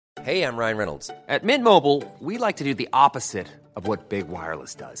Hey, I'm Ryan Reynolds. At Mint Mobile, we like to do the opposite of what Big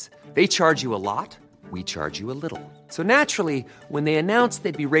Wireless does. They charge you a lot, we charge you a little. So naturally, when they announced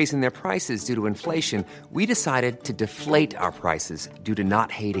they'd be raising their prices due to inflation, we decided to deflate our prices due to not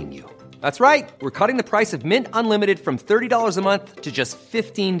hating you. That's right. We're cutting the price of Mint Unlimited from $30 a month to just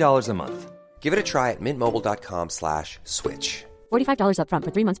 $15 a month. Give it a try at mintmobile.com/switch. $45 up front for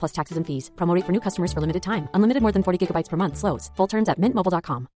 3 months plus taxes and fees. Promo rate for new customers for limited time. Unlimited more than 40 gigabytes per month. Slows full terms at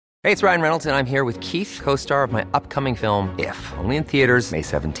mintmobile.com. Hey, it's Ryan Reynolds, and I'm here with Keith, co-star of my upcoming film, If, only in theaters May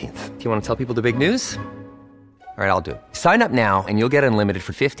 17th. Do you want to tell people the big news? All right, I'll do it. Sign up now and you'll get unlimited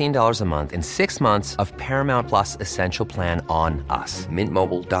for $15 a month and 6 months of Paramount Plus Essential Plan on us.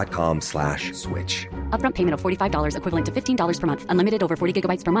 mintmobile.com/switch. Upfront payment of $45 equivalent to $15 per month. Unlimited over 40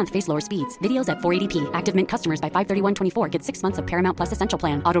 gigabytes per month. Face lower speeds. Videos at 480p. Active Mint customers by 531.24 get 6 months of Paramount Plus Essential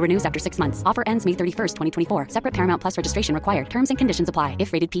Plan. Auto renews after 6 months. Offer ends May 31st, 2024. Separate Paramount Plus registration required. Terms and conditions apply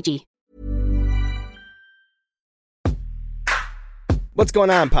if rated PG. What's going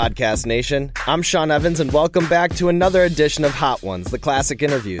on, Podcast Nation? I'm Sean Evans, and welcome back to another edition of Hot Ones, the classic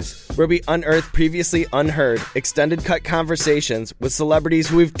interviews, where we unearth previously unheard, extended cut conversations with celebrities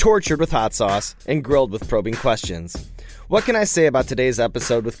who we've tortured with hot sauce and grilled with probing questions. What can I say about today's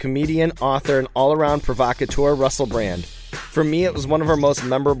episode with comedian, author, and all-around provocateur Russell Brand? For me, it was one of our most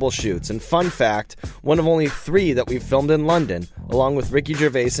memorable shoots, and fun fact, one of only 3 that we've filmed in London, along with Ricky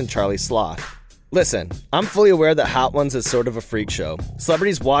Gervais and Charlie Sloth. Listen, I'm fully aware that Hot Ones is sort of a freak show.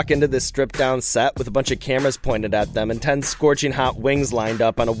 Celebrities walk into this stripped-down set with a bunch of cameras pointed at them and 10 scorching hot wings lined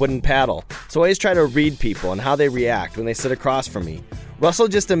up on a wooden paddle. So I always try to read people and how they react when they sit across from me. Russell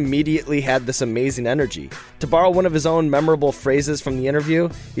just immediately had this amazing energy. To borrow one of his own memorable phrases from the interview,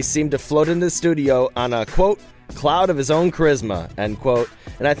 he seemed to float into the studio on a, quote, cloud of his own charisma, end quote,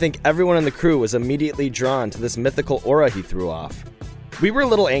 and I think everyone in the crew was immediately drawn to this mythical aura he threw off. We were a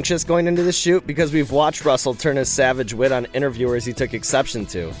little anxious going into this shoot because we've watched Russell turn his savage wit on interviewers he took exception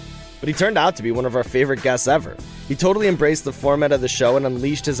to. But he turned out to be one of our favorite guests ever. He totally embraced the format of the show and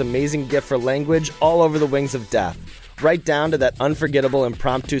unleashed his amazing gift for language all over the wings of death. Right down to that unforgettable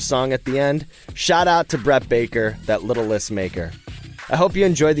impromptu song at the end. Shout out to Brett Baker, that little list maker. I hope you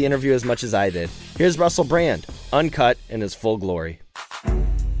enjoyed the interview as much as I did. Here's Russell Brand, uncut in his full glory.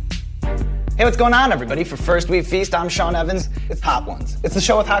 Hey, what's going on, everybody? For First We Feast, I'm Sean Evans. It's Hot Ones. It's the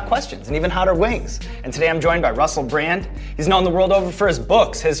show with hot questions and even hotter wings. And today I'm joined by Russell Brand. He's known the world over for his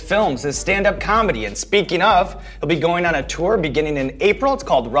books, his films, his stand-up comedy. And speaking of, he'll be going on a tour beginning in April. It's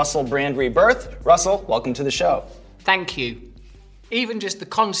called Russell Brand Rebirth. Russell, welcome to the show. Thank you. Even just the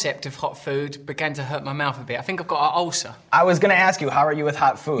concept of hot food began to hurt my mouth a bit. I think I've got an ulcer. I was going to ask you, how are you with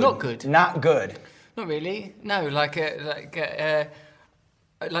hot food? Not good. Not good? Not really. No,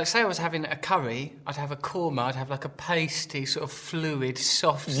 like say I was having a curry, I'd have a korma, I'd have like a pasty, sort of fluid,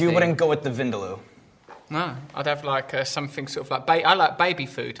 soft You thing. wouldn't go with the vindaloo? No, I'd have like something sort of like, I like baby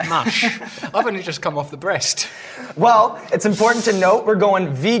food, mush. I've only just come off the breast. Well, it's important to note we're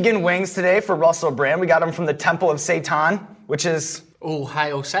going vegan wings today for Russell Brand. We got them from the Temple of Satan, which is... All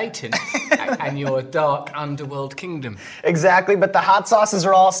hail Satan and your dark underworld kingdom. Exactly, but the hot sauces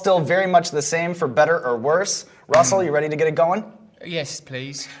are all still very much the same for better or worse. Russell, you ready to get it going? Yes,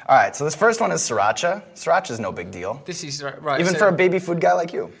 please. All right, so this first one is sriracha. Sriracha's no big deal. This is right. Even for a baby food guy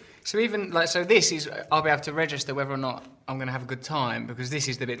like you. So this is, I'll be able to register whether or not I'm going to have a good time, because this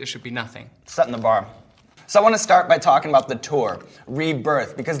is the bit that should be nothing. Setting the bar. So I want to start by talking about the tour,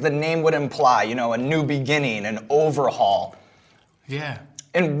 Rebirth, because the name would imply, a new beginning, an overhaul. Yeah.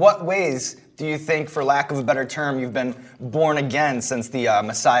 In what ways do you think, for lack of a better term, you've been born again since the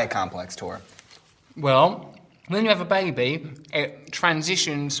Messiah Complex tour? Well, when you have a baby, it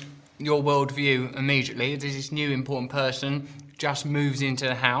transitions your worldview immediately. There's this new important person just moves into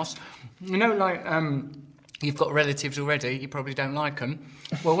the house. You've got relatives already, you probably don't like them.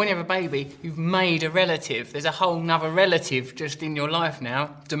 Well, when you have a baby, you've made a relative. There's a whole nother relative just in your life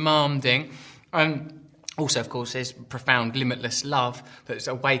now, demanding. Also, of course, there's profound, limitless love that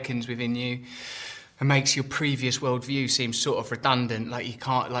awakens within you and makes your previous worldview seem sort of redundant. Like you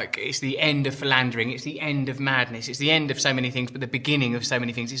can't, it's the end of philandering, it's the end of madness, it's the end of so many things, but the beginning of so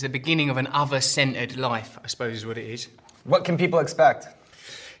many things. It's the beginning of an other-centred life, I suppose is what it is. What can people expect?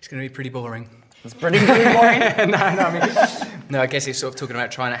 It's going to be pretty boring. It's pretty boring? No, I guess it's sort of talking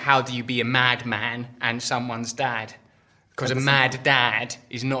about how do you be a madman and someone's dad? Because a mad dad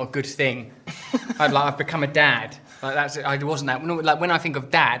is not a good thing. I've become a dad. I wasn't that. When I think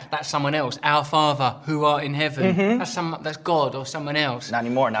of dad, that's someone else. Our Father, who art in heaven. Mm-hmm. That's God or someone else. Not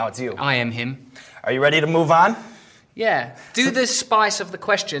anymore. Now it's you. I am him. Are you ready to move on? Yeah. Do the spice of the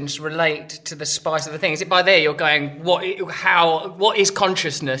questions relate to the spice of the thing? Is it by there you're going, what is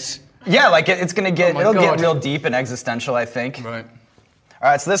consciousness? Yeah, like it'll get real deep and existential, I think. Right. All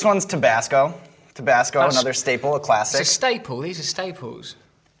right, so this one's Tabasco. Tabasco, another staple, a classic. It's a staple. These are staples.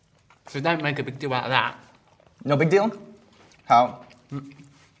 So don't make a big deal out of that. No big deal? How?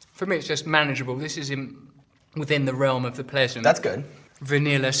 For me, it's just manageable. This is within the realm of the pleasant. That's good.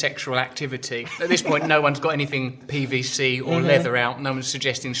 Vanilla sexual activity. At this point, no one's got anything PVC or leather out. No one's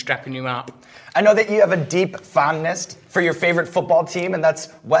suggesting strapping you up. I know that you have a deep fondness for your favorite football team, and that's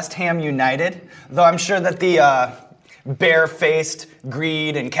West Ham United. Though I'm sure that the bare-faced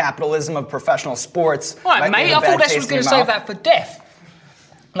greed and capitalism of professional sports. All right, mate. I thought this was going to save that for death.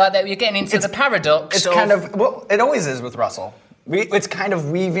 Like that, you're getting into the paradox. It's kind of it always is with Russell. It's kind of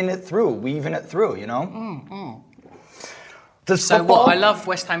weaving it through, you know. So what? I love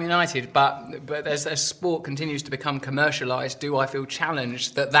West Ham United, but as sport continues to become commercialised, do I feel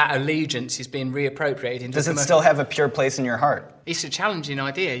challenged that allegiance is being reappropriated into? Does it still have a pure place in your heart? It's a challenging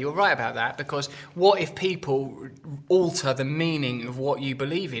idea. You're right about that, because what if people alter the meaning of what you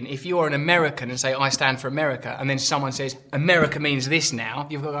believe in? If you're an American and say, I stand for America, and then someone says, America means this now,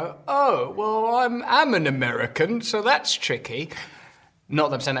 you've got to go, oh, well, I'm an American, so that's tricky. Not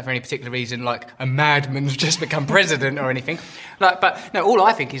that I'm saying that for any particular reason, like a madman's just become president or anything. But no, all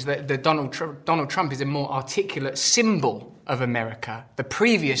I think is that Donald Trump is a more articulate symbol of America. The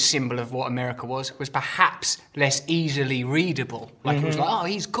previous symbol of what America was perhaps less easily readable. It was like, oh,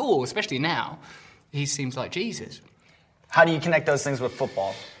 he's cool, especially now. He seems like Jesus. How do you connect those things with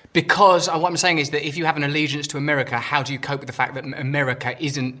football? Because what I'm saying is that if you have an allegiance to America, how do you cope with the fact that America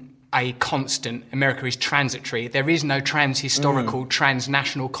isn't a constant? America is transitory. There is no trans-historical,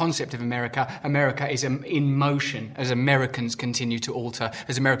 transnational concept of America. America is in motion as Americans continue to alter,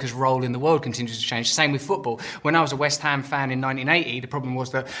 as America's role in the world continues to change. Same with football. When I was a West Ham fan in 1980, the problem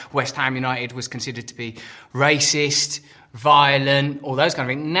was that West Ham United was considered to be racist, violent, all those kind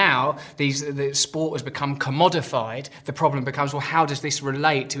of things. Now, the sport has become commodified. The problem becomes, well, how does this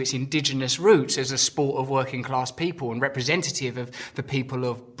relate to its indigenous roots as a sport of working class people and representative of the people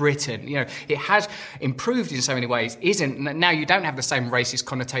of Britain? You know, it has improved in so many ways. Now you don't have the same racist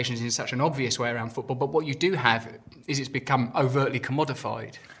connotations in such an obvious way around football, but what you do have is it's become overtly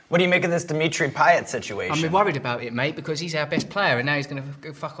commodified. What do you make of this Dimitri Payet situation? I'm worried about it, mate, because he's our best player, and now he's going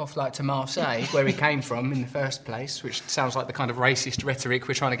to fuck off to Marseille, where he came from in the first place, which sounds like the kind of racist rhetoric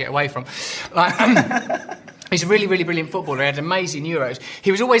we're trying to get away from. He's a really, really brilliant footballer. He had amazing Euros.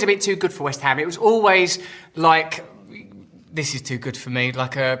 He was always a bit too good for West Ham. It was always like, this is too good for me,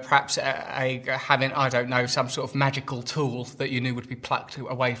 like perhaps having, I don't know, some sort of magical tool that you knew would be plucked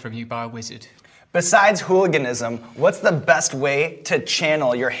away from you by a wizard. Besides hooliganism, what's the best way to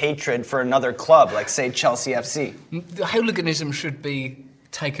channel your hatred for another club, like, say, Chelsea FC? The hooliganism should be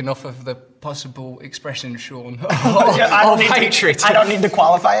taken off of the possible expression, Sean, of hatred. I don't need to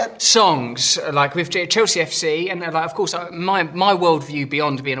qualify it? Songs, like with Chelsea FC, and of course, my worldview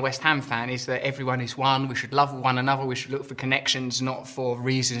beyond being a West Ham fan is that everyone is one, we should love one another, we should look for connections, not for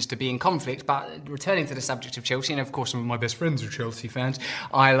reasons to be in conflict. But returning to the subject of Chelsea, and of course some of my best friends are Chelsea fans,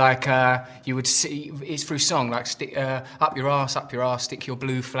 I you would see, it's through song, like up your arse, stick your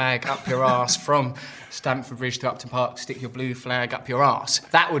blue flag up your arse, from Stamford Bridge to Upton Park, stick your blue flag up your arse.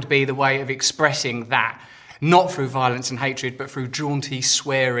 That would be the way of expressing that, not through violence and hatred, but through jaunty,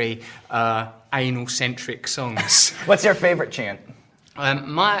 sweary, anal-centric songs. What's your favourite chant?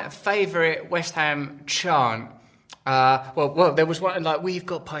 My favourite West Ham chant, well, there was one, like, we've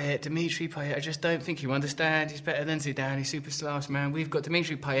got Payet, Dimitri Payet, I just don't think you understand, he's better than Zidane, he's super class, man, we've got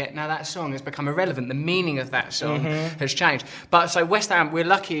Dimitri Payet. Now that song has become irrelevant, the meaning of that song has changed. But so West Ham, we're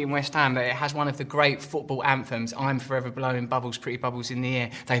lucky in West Ham that it has one of the great football anthems, I'm forever blowing bubbles, pretty bubbles in the air,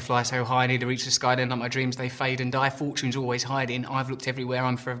 they fly so high, need to reach the sky, then like my dreams they fade and die, fortune's always hiding, I've looked everywhere,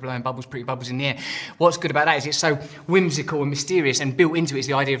 I'm forever blowing bubbles, pretty bubbles in the air. What's good about that is it's so whimsical and mysterious, and built into it is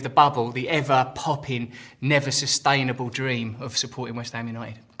the idea of the bubble, the ever-popping, never-sustainable dream of supporting West Ham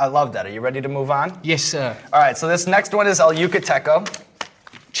United. I love that. Are you ready to move on? Yes, sir. All right, so this next one is El Yucateco.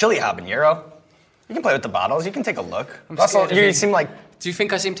 Chili habanero. You can play with the bottles. You can take a look. Russell, you seem like... Do you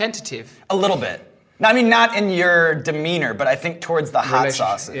think I seem tentative? A little bit. No, I mean, not in your demeanor, but I think towards the hot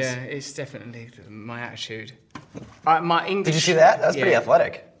sauces. Yeah, it's definitely my attitude. My English... Did you see that? That was pretty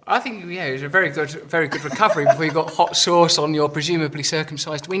athletic. I think, yeah, it was a very good recovery before you got hot sauce on your presumably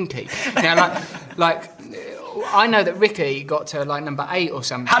circumcised winky. Now, I know that Ricky got to number 8 or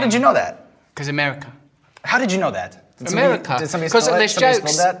something. How did you know that? Because America. How did you know that? America. Did somebody spell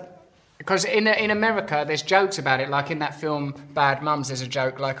that? Because in America, there's jokes about it, like in that film Bad Mums, there's a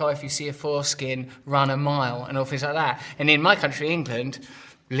joke like, oh, if you see a foreskin, run a mile, and all things like that. And in my country, England,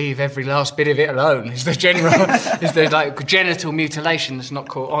 leave every last bit of it alone. Is the like genital mutilation that's not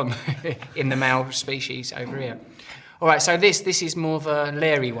caught on in the male species over here. All right, so this is more of a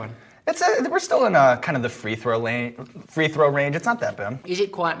Larry one. We're still in a kind of the free throw range. It's not that bad. Is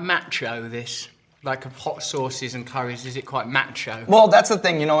it quite macho, this? Like of hot sauces and curries, is it quite macho? Well, that's the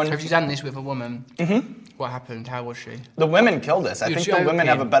thing, you know. Have you done this with a woman? Mm-hmm. What happened? How was she? The women killed us. I think the women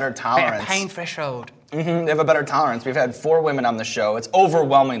have a better tolerance. Better pain threshold. Mm-hmm. They have a better tolerance. We've had 4 women on the show. It's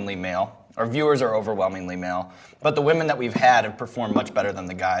overwhelmingly male. Our viewers are overwhelmingly male. But the women that we've had have performed much better than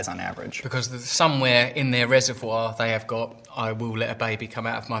the guys on average. Because somewhere in their reservoir they have got, I will let a baby come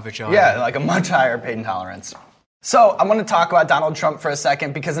out of my vagina. Yeah, like a much higher pain tolerance. So I want to talk about Donald Trump for a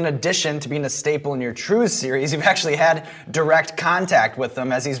second because in addition to being a staple in your Truths series, you've actually had direct contact with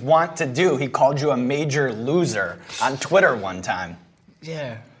him as he's wont to do. He called you a major loser on Twitter one time.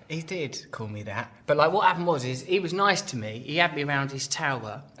 Yeah, he did call me that. But like what happened was he was nice to me. He had me around his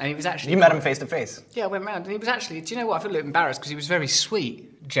tower and he was actually... You met him face to face? Yeah, I went round and he was actually... Do you know what? I feel a little embarrassed because he was very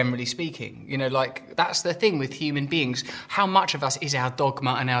sweet, generally speaking. You know, like, that's the thing with human beings. How much of us is our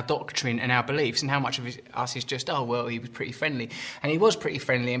dogma and our doctrine and our beliefs, and how much of us is just, oh, well, he was pretty friendly. And he was pretty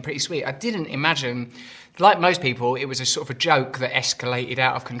friendly and pretty sweet. I didn't imagine... Like most people, it was a sort of a joke that escalated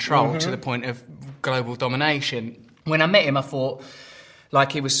out of control to the point of global domination. When I met him, I thought,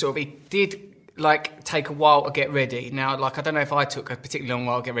 like, he was sort of... He did... like, take a while to get ready. Now, like, I don't know if I took a particularly long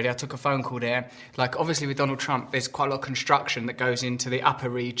while to get ready. I took a phone call there. Like, obviously with Donald Trump, there's quite a lot of construction that goes into the upper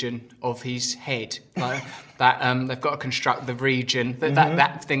region of his head. Like, that they've got to construct the region,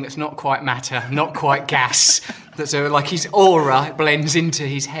 that thing that's not quite matter, not quite gas. That's like his aura blends into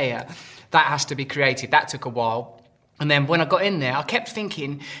his hair. That has to be created. That took a while. And then when I got in there, I kept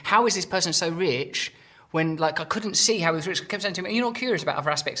thinking, how is this person so rich? When, like, I couldn't see how he was rich. I kept saying to him, you're not curious about other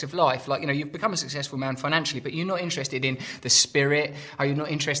aspects of life. Like, you know, you've become a successful man financially, but you're not interested in the spirit. Are you not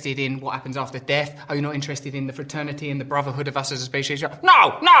interested in what happens after death? Are you not interested in the fraternity and the brotherhood of us as a species?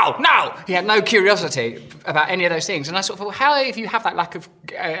 No! He had no curiosity about any of those things. And I sort of thought, how, if you have that lack of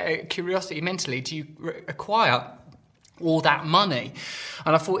curiosity mentally, do you acquire all that money?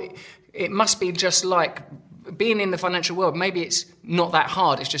 And I thought, it must be just like... being in the financial world, maybe it's not that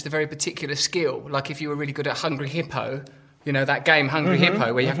hard, it's just a very particular skill. Like if you were really good at Hungry Hippo, you know, that game Hungry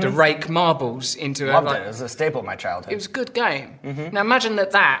Hippo, where you have to rake marbles into Loved it. It was a staple of my childhood. It was a good game. Now imagine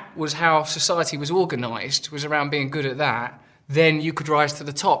that was how society was organised, was around being good at that, then you could rise to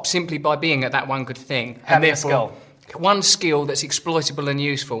the top simply by being at that one good thing. Having a skill. One skill that's exploitable and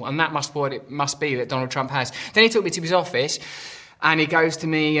useful, and that must what it must be that Donald Trump has. Then he took me to his office, and he goes to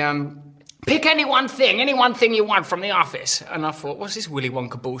me... pick any one thing you want from the office. And I thought, what's this Willy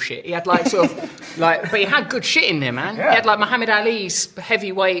Wonka bullshit? He had like sort of, like, but he had good shit in there, man. Yeah. He had like Muhammad Ali's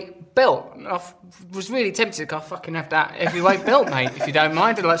heavyweight belt. And I was really tempted to go, fucking have that heavyweight belt, mate, if you don't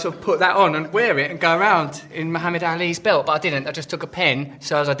mind. And like sort of put that on and wear it and go around in Muhammad Ali's belt. But I didn't. I just took a pen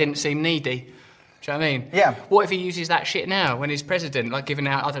so as I didn't seem needy. Do you know what I mean? Yeah. What if he uses that shit now when he's president, like giving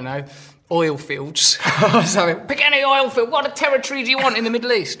out, I don't know, oil fields or something? Pick any oil field. What territory do you want in the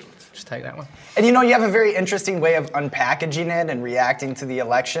Middle East? Just take that one. And you know, you have a very interesting way of unpackaging it and reacting to the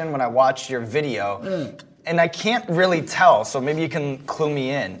election when I watched your video. And I can't really tell, so maybe you can clue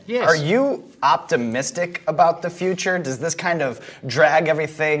me in. Yes. Are you optimistic about the future? Does this kind of drag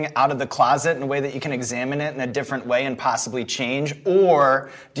everything out of the closet in a way that you can examine it in a different way and possibly change? Or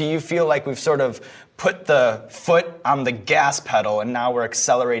do you feel like we've sort of put the foot on the gas pedal and now we're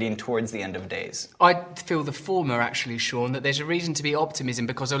accelerating towards the end of days? I feel the former, actually, Sean, that there's a reason to be optimism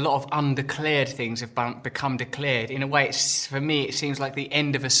because a lot of undeclared things have become declared. In a way, for me, it seems like the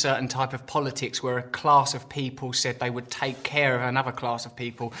end of a certain type of politics where a class of people said they would take care of another class of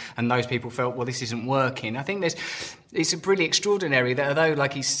people and those people felt, well, this isn't working. I think it's really extraordinary that although,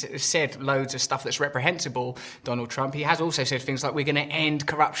 like he said, loads of stuff that's reprehensible, Donald Trump, he has also said things like, we're going to end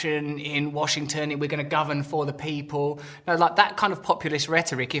corruption in Washington, we're going to govern for the people. No, like that kind of populist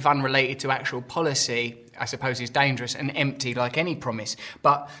rhetoric, if unrelated to actual policy, I suppose is dangerous and empty like any promise.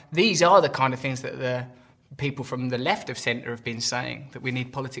 But these are the kind of things that the people from the left of centre have been saying, that we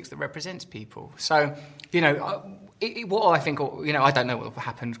need politics that represents people. So, you know... what I think, you know, I don't know what will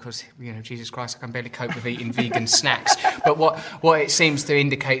happen because, you know, Jesus Christ, I can barely cope with eating vegan snacks. But what it seems to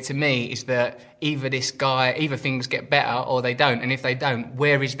indicate to me is that either things get better or they don't. And if they don't,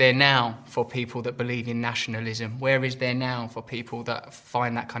 where is there now for people that believe in nationalism? Where is there now for people that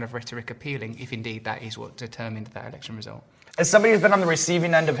find that kind of rhetoric appealing, if indeed that is what determined that election result? As somebody who's been on the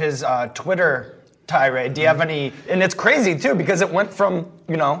receiving end of his Twitter tirade. Do you have any? And it's crazy too because it went from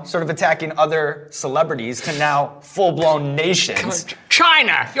sort of attacking other celebrities to now full-blown nations.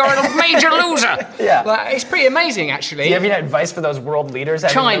 China, you're a major loser. Yeah, like, it's pretty amazing actually. Do you have any advice for those world leaders?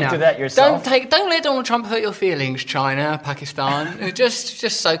 China, do that yourself. Don't let Donald Trump hurt your feelings. China, Pakistan, just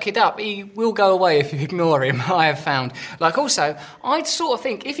soak it up. He will go away if you ignore him. I have found. Like also, I'd sort of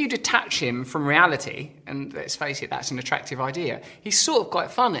think if you detach him from reality, and let's face it, that's an attractive idea. He's sort of quite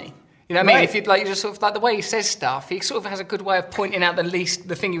funny. You know what I mean? If you'd like, just sort of like the way he says stuff, he sort of has a good way of pointing out the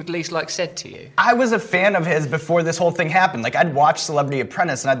thing you would least like said to you. I was a fan of his before this whole thing happened. Like I'd watch Celebrity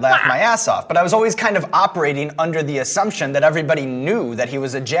Apprentice and I'd laugh my ass off, but I was always kind of operating under the assumption that everybody knew that he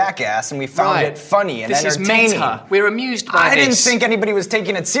was a jackass, and we found it funny and entertaining. This is meta. We're amused by this. I didn't think anybody was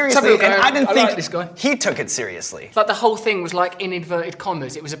taking it seriously, and I didn't think like this guy. He took it seriously. Like the whole thing was like in inverted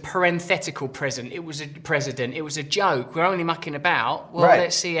commas. It was a parenthetical present. It was a president. It was a joke. We're only mucking about. Well,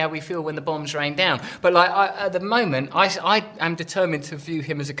 let's see how we feel when the bombs rain down. But like at the moment, I am determined to view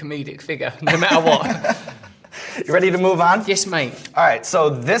him as a comedic figure, no matter what. You ready to move on? Yes, mate. All right, so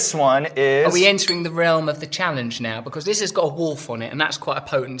this one is... Are we entering the realm of the challenge now? Because this has got a wolf on it, and that's quite a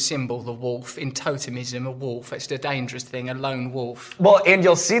potent symbol, the wolf. In totemism, a wolf. It's a dangerous thing, a lone wolf. Well, and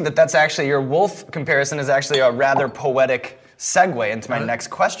you'll see that that's actually, your wolf comparison is actually a rather poetic segue into my next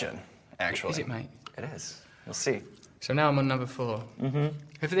question, actually. Is it, mate? It is. You'll see. So now I'm on number 4. Mm-hmm.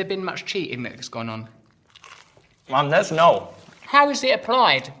 Have there been much cheating that's gone on? On this, no. How is it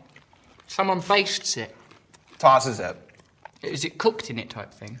applied? Someone bastes it. Tosses it. Is it cooked in it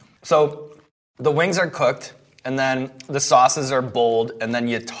type thing? So the wings are cooked, and then the sauces are bowled, and then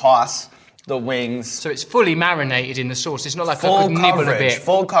you toss the wings. So it's fully marinated in the sauce. It's not like I could nibble a bit.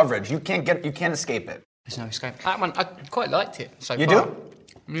 Full coverage. You can't escape it. There's no escape. That one, I quite liked it so far. You do?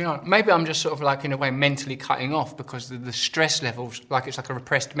 Yeah, maybe I'm just sort of like in a way mentally cutting off because the stress levels, like it's like a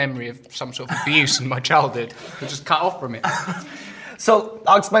repressed memory of some sort of abuse in my childhood. I just cut off from it. So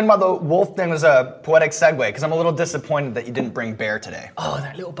I'll explain why the wolf thing was a poetic segue, because I'm a little disappointed that you didn't bring Bear today. Oh,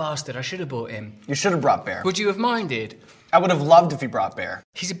 that little bastard. I should have brought him. You should have brought Bear. Would you have minded? I would have loved if you brought Bear.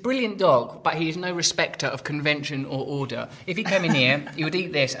 He's a brilliant dog, but he is no respecter of convention or order. If he came in here, he would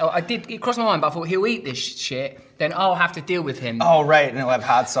eat this. It crossed my mind, but I thought he'll eat this shit, then I'll have to deal with him. Oh, right, and he'll have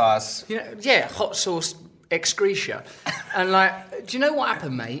hot sauce. Hot sauce excretia. And do you know what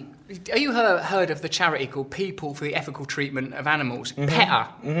happened, mate? Have you heard of the charity called People for the Ethical Treatment of Animals? Mm-hmm.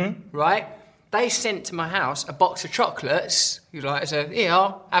 PETA, right? They sent to my house a box of chocolates. Here,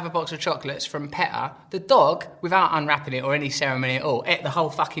 have a box of chocolates from PETA. The dog, without unwrapping it or any ceremony at all, ate the whole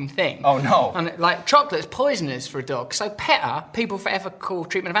fucking thing. Oh, no. And, chocolate's poisonous for a dog. So PETA, People for Ethical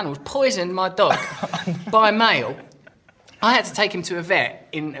Treatment of Animals, poisoned my dog by mail. I had to take him to a vet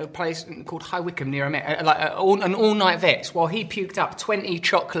in a place called High Wycombe near an all-night vet while he puked up 20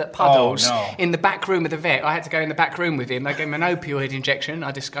 chocolate puddles in the back room of the vet. I had to go in the back room with him. They gave him an opioid injection. I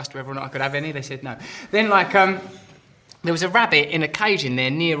discussed whether or not I could have any. They said no. Then, there was a rabbit in a cage in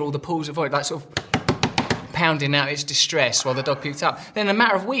there near all the pools of oil, sort of pounding out its distress while the dog puked up. Then a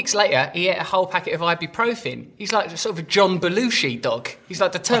matter of weeks later, he ate a whole packet of ibuprofen. He's like sort of a John Belushi dog. He's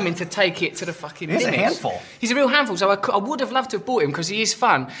determined to take it to the fucking limits. He's a handful. He's a real handful, so I would have loved to have bought him because he is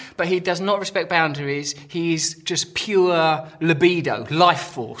fun, but he does not respect boundaries. He is just pure libido, life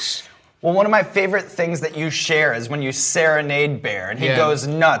force. Well, one of my favorite things that you share is when you serenade Bear, and he goes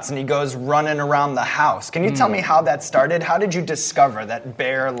nuts, and he goes running around the house. Can you tell me how that started? How did you discover that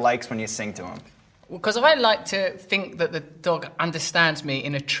Bear likes when you sing to him? Because I like to think that the dog understands me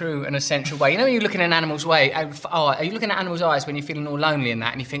in a true and essential way. You know when you look in an animal's way, are you looking at animal's eyes when you're feeling all lonely and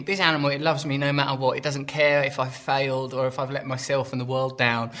that, and you think, this animal, it loves me no matter what. It doesn't care if I've failed or if I've let myself and the world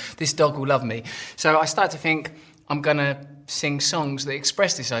down. This dog will love me. So I start to think, I'm going to sing songs that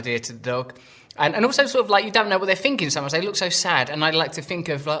express this idea to the dog. And also sort of you don't know what they're thinking sometimes. They look so sad, and I like to think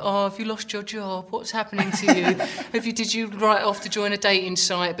of have you lost your job? What's happening to you? Did you write off to join a dating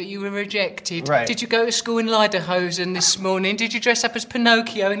site but you were rejected? Right. Did you go to school in Lederhosen this morning? Did you dress up as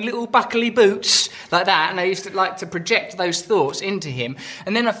Pinocchio in little buckly boots? Like that. And I used to like to project those thoughts into him.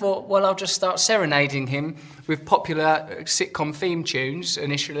 And then I thought, well, I'll just start serenading him with popular sitcom theme tunes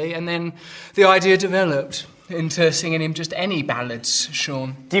initially, and then the idea developed into singing him just any ballads,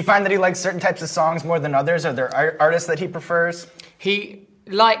 Sean. Do you find that he likes certain types of songs more than others? Are there artists that he prefers? He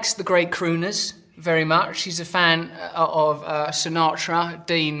likes the great crooners very much. He's a fan of Sinatra,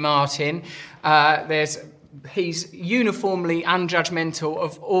 Dean Martin. He's uniformly unjudgmental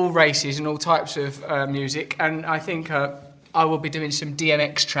of all races and all types of music, and I think I will be doing some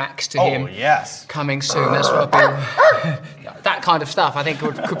DMX tracks to him. Oh, yes. Coming soon. That's what I'll be... that kind of stuff I think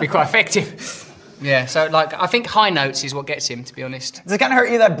could be quite effective. Yeah, so like I think high notes is what gets him, to be honest. Does it kind of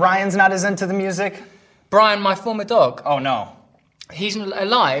hurt you that Brian's not as into the music? Brian, my former dog. Oh, no. He's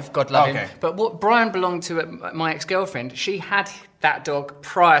alive, God love Okay. him. But what Brian belonged to my ex-girlfriend, she had that dog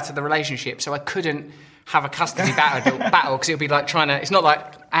prior to the relationship, so I couldn't have a custody battle because it would be like trying to... It's not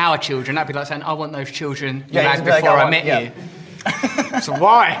like our children. That'd be like saying, I want those children you had before I met you. So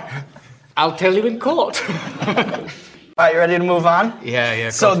why? I'll tell you in court. All right, you ready to move on? Yeah.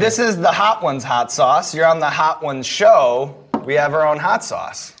 So this is the Hot Ones hot sauce. You're on the Hot Ones show. We have our own hot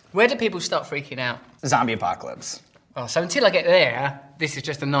sauce. Where do people start freaking out? Zombie apocalypse. Oh, so until I get there, this is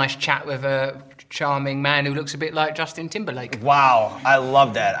just a nice chat with a charming man who looks a bit like Justin Timberlake. Wow, I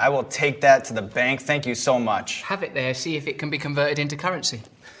love that. I will take that to the bank. Thank you so much. Have it there, see if it can be converted into currency.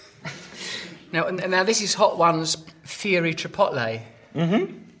 Now this is Hot One's Fury Chipotle. Mm-hmm.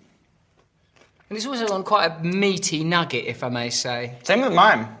 And it's also on quite a meaty nugget, if I may say. Same with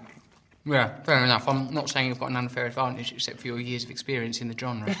mine. Yeah, fair enough. I'm not saying you've got an unfair advantage except for your years of experience in the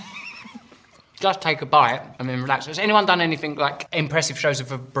genre. Just take a bite and then relax. Has anyone done anything like impressive shows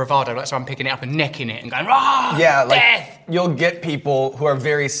of bravado, like someone picking it up and necking it and going, rah, Yeah, like death! you'll get people who are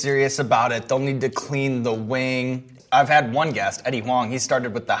very serious about it. They'll need to clean the wing. I've had one guest, Eddie Huang, he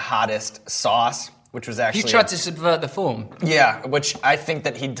started with the hottest sauce, which was actually... He tried to subvert the form. Yeah, which I think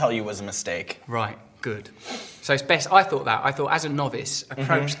that he'd tell you was a mistake. Right, good. So it's best, I thought as a novice,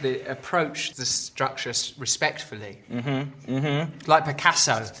 approach the structure respectfully. Like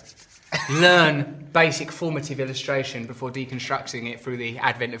Picasso. Learn basic formative illustration before deconstructing it through the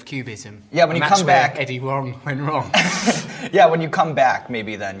advent of cubism. Yeah, when you that's come where back... Eddie Wrong went wrong. Yeah, when you come back,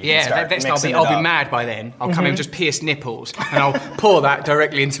 maybe then you can start mixing I'll it up. be mad by then. I'll come in just pierced nipples, and I'll pour that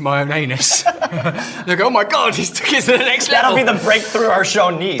directly into my own anus. They'll go, oh my God, he's took it to the next level. That'll be the breakthrough our show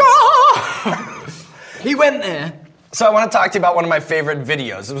needs. He went there. So I want to talk to you about one of my favorite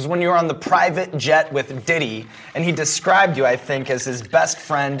videos. It was when you were on the private jet with Diddy, and he described you, I think, as his best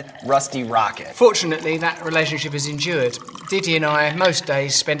friend, Rusty Rocket. Fortunately, that relationship has endured. Diddy and I, most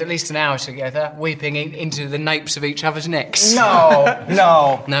days, spend at least an hour together, weeping into the napes of each other's necks. No.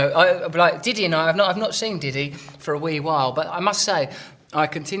 No, like Diddy and I, I've not seen Diddy for a wee while, but I must say, I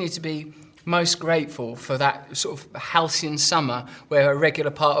continue to be most grateful for that sort of halcyon summer where a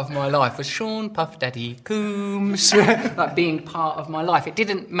regular part of my life was Sean Puff Daddy Coombs, like being part of my life. It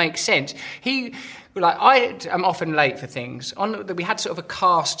didn't make sense. I am often late for things. We had sort of a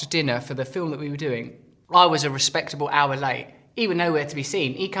cast dinner for the film that we were doing. I was a respectable hour late. He was nowhere to be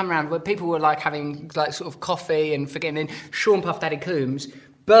seen. He'd come around where people were like having like sort of coffee and forgetting. Then Sean Puff Daddy Coombs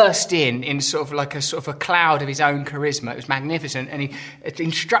burst in sort of a cloud of his own charisma. It was magnificent, and he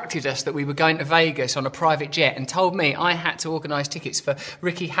instructed us that we were going to Vegas on a private jet and told me I had to organise tickets for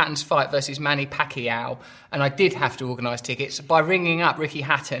Ricky Hatton's fight versus Manny Pacquiao, and I did have to organise tickets by ringing up Ricky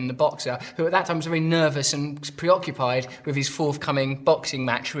Hatton, the boxer, who at that time was very nervous and preoccupied with his forthcoming boxing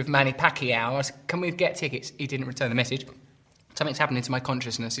match with Manny Pacquiao. I said, can we get tickets? He didn't return the message. Something's happening to my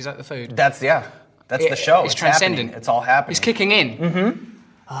consciousness. Is that the food? That's the show. It's transcendent. Happening. It's all happening. It's kicking in. Mm-hmm.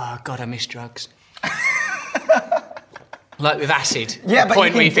 Oh, God, I miss drugs. Like with acid. Yeah, but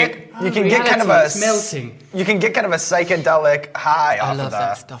point you can get kind of a it's melting. You can get kind of a psychedelic high off love of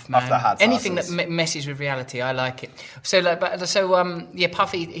that stuff, man. off the hot sauces. Anything that messes with reality, I like it. So,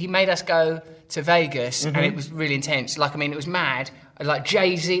 Puffy, he made us go to Vegas, and it was really intense. Like, I mean, it was mad. Like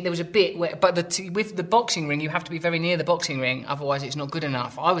Jay-Z, there was a bit where, but with the boxing ring, you have to be very near the boxing ring, otherwise it's not good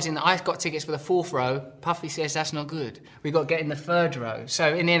enough. I got tickets for the 4th row. Puffy says that's not good. We got to get in the 3rd row.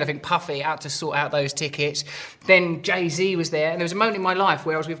 So in the end, I think Puffy had to sort out those tickets. Then Jay-Z was there, and there was a moment in my life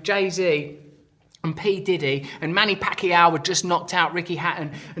where I was with Jay-Z and P. Diddy, and Manny Pacquiao had just knocked out Ricky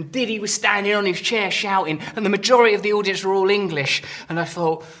Hatton, and Diddy was standing on his chair shouting, and the majority of the audience were all English, and I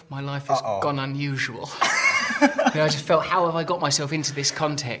thought, my life has gone unusual. I just felt, how have I got myself into this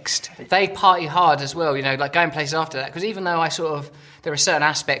context? They party hard as well, like going places after that, because even though there are certain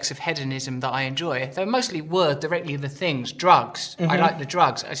aspects of hedonism that I enjoy, they're mostly directly the things, drugs. I like the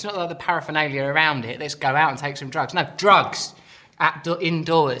drugs. It's not like the paraphernalia around it, let's go out and take some drugs. No, drugs.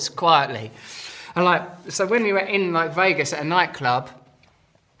 Indoors, quietly. And so when we were in Vegas at a nightclub,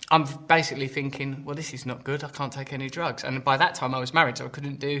 I'm basically thinking, well, this is not good. I can't take any drugs. And by that time I was married, so I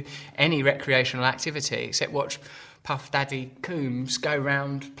couldn't do any recreational activity except watch Puff Daddy Coombs go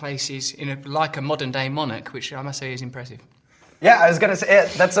round places like a modern day monarch, which I must say is impressive. Yeah, I was going to say,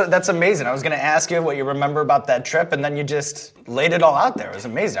 that's amazing. I was going to ask you what you remember about that trip, and then you just laid it all out there. It was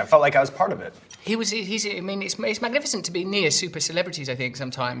amazing. I felt like I was part of it. It's magnificent to be near super celebrities, I think,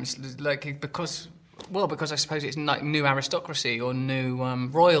 sometimes, because Well, because I suppose it's like new aristocracy or new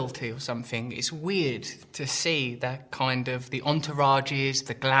royalty or something. It's weird to see that kind of the entourages,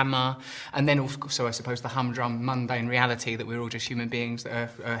 the glamour, and then also, I suppose, the humdrum, mundane reality that we're all just human beings that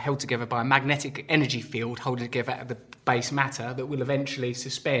are held together by a magnetic energy field holding together at the base matter that will eventually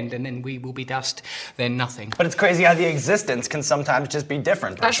suspend, and then we will be dust, then nothing. But it's crazy how the existence can sometimes just be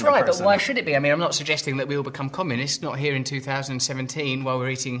different. That's right, but why should it be? I mean, I'm not suggesting that we all become communists, not here in 2017 while we're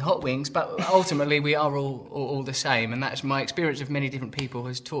eating hot wings, but ultimately we are all the same, and that's my experience of many different people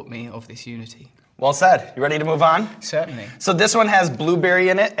has taught me of this unity. Well said. You ready to move on? Certainly. So this one has blueberry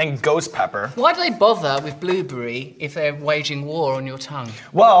in it and ghost pepper. Why do they bother with blueberry if they're waging war on your tongue?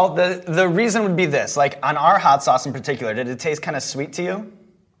 Well, the reason would be this. Like, on our hot sauce in particular, did it taste kind of sweet to you?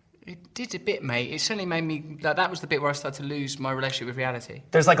 It did a bit, mate. It certainly made me... that was the bit where I started to lose my relationship with reality.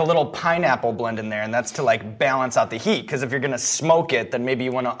 There's like a little pineapple blend in there, and that's to like balance out the heat, because if you're going to smoke it, then maybe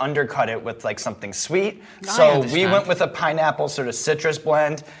you want to undercut it with like something sweet. So we went with a pineapple sort of citrus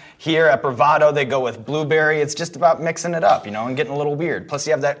blend. Here at Bravado, they go with blueberry. It's just about mixing it up, and getting a little weird. Plus,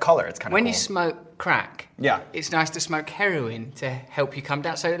 you have that color. It's kind of cool. When you smoke crack, it's nice to smoke heroin to help you come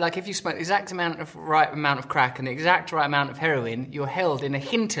down. So, like, if you smoke the exact right amount of crack and the exact right amount of heroin, you're held in a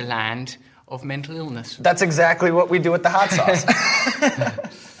hinterland of mental illness. That's exactly what we do with the hot sauce.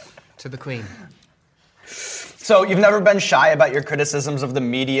 To the Queen. So you've never been shy about your criticisms of the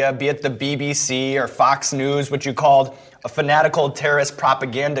media, be it the BBC or Fox News, which you called a fanatical terrorist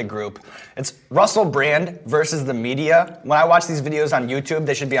propaganda group. It's Russell Brand versus the media. When I watch these videos on YouTube,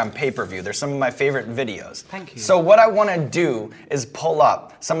 they should be on pay-per-view. They're some of my favorite videos. Thank you. So what I want to do is pull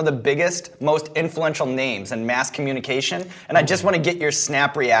up some of the biggest, most influential names in mass communication, and I just want to get your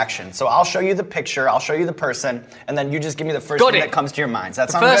snap reaction. So I'll show you the picture, I'll show you the person, and then you just give me the first thing that comes to your mind. Does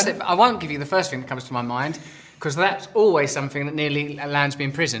that sound good? I won't give you the first thing that comes to my mind, because that's always something that nearly lands me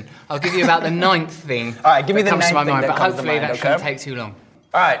in prison. I'll give you about the ninth thing. All right, give me the ninth ninth thing mind, that but comes to hopefully mind, that shouldn't take too long.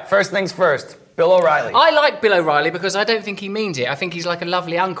 All right, first things first. Bill O'Reilly. I like Bill O'Reilly because I don't think he means it. I think he's like a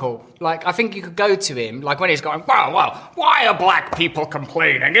lovely uncle. Like, I think you could go to him, like when he's going, well, why are black people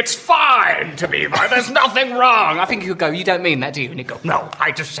complaining? It's fine to be there. There's nothing wrong. I think you could go, you don't mean that, do you? And he'd go, no,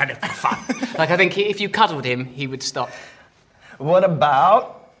 I just said it for fun. Like, I think if you cuddled him, he would stop. What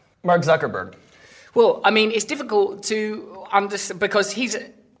about Mark Zuckerberg? Well, I mean, it's difficult to understand because he's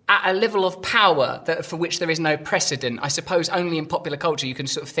at a level of power for which there is no precedent. I suppose only in popular culture you can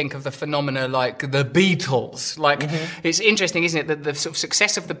sort of think of the phenomena like the Beatles. Like, It's interesting, isn't it, that the sort of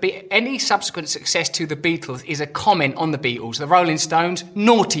success of any subsequent success to the Beatles is a comment on the Beatles. The Rolling Stones,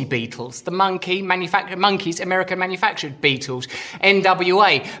 naughty Beatles. The Monkees, American manufactured Beatles.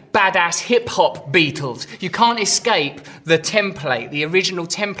 NWA, badass hip-hop Beatles. You can't escape the template, the original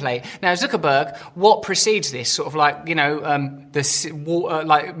template. Now, Zuckerberg, what precedes this? Sort of like,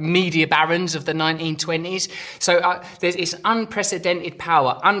 like media barons of the 1920s. So it's unprecedented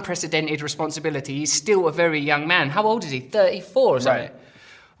power, unprecedented responsibility. He's still a very young man. How old is he? 34 or something? Right.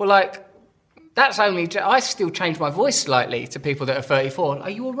 Well, like, that's only... I still change my voice slightly to people that are 34.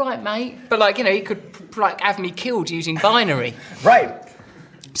 Are you all right, mate? But, like, he could, have me killed using binary. Right.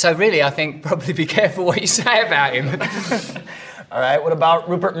 So, really, I think probably be careful what you say about him. All right, what about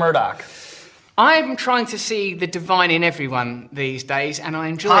Rupert Murdoch? I'm trying to see the divine in everyone these days, and I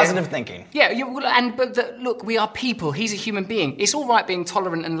enjoy positive thinking. Yeah, look, we are people. He's a human being. It's all right being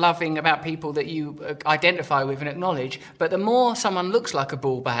tolerant and loving about people that you identify with and acknowledge, but the more someone looks like a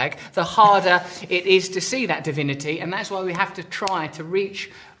ball bag, the harder it is to see that divinity, and that's why we have to try to reach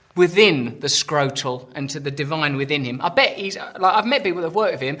within the scrotal and to the divine within him. I bet I've met people that have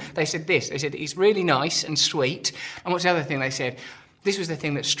worked with him. They said this. They said he's really nice and sweet. And what's the other thing they said? This was the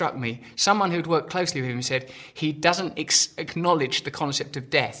thing that struck me. Someone who'd worked closely with him said he doesn't acknowledge the concept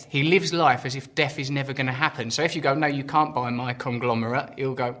of death. He lives life as if death is never going to happen. So if you go, no, you can't buy my conglomerate,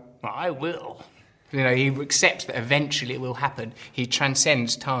 he'll go, well, I will. He accepts that eventually it will happen. He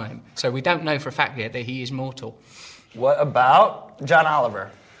transcends time. So we don't know for a fact yet that he is mortal. What about John Oliver?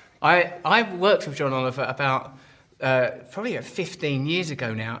 I worked with John Oliver about... probably 15 years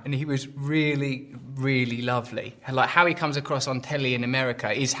ago now, and he was really, really lovely. Like, how he comes across on telly in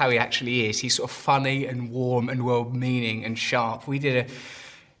America is how he actually is. He's sort of funny and warm and well-meaning and sharp. We did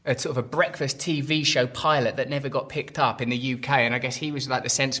a sort of a breakfast TV show pilot that never got picked up in the UK, and I guess he was like the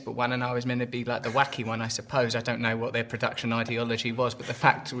sensible one, and I was meant to be like the wacky one, I suppose. I don't know what their production ideology was, but the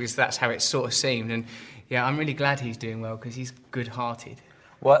fact was that's how it sort of seemed. And yeah, I'm really glad he's doing well because he's good-hearted.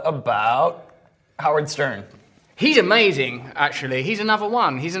 What about Howard Stern? He's amazing, actually. He's another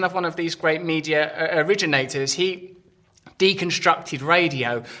one. He's another one of these great media originators. He deconstructed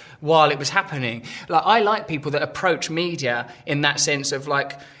radio while it was happening. Like, I like people that approach media in that sense of,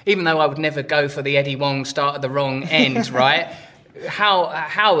 like, even though I would never go for the Eddie Wong start at the wrong end, right?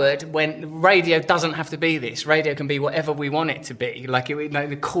 Howard, when radio doesn't have to be this. Radio can be whatever we want it to be. Like,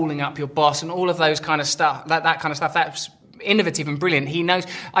 the calling up your boss and all of those kind of stuff, that kind of stuff, that's innovative and brilliant. He knows.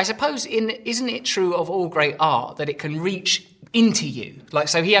 I suppose, isn't it true of all great art that it can reach into you? Like,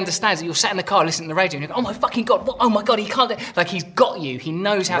 so he understands that you're sat in the car listening to the radio and you go, oh my fucking God, what? Oh my God, he can't. Like, he's got you. He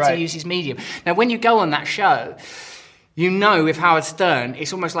knows how to use his medium. Now, when you go on that show, you know, with Howard Stern,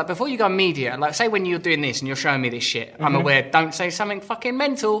 it's almost like before you go on media, like, say when you're doing this and you're showing me this shit, I'm aware, don't say something fucking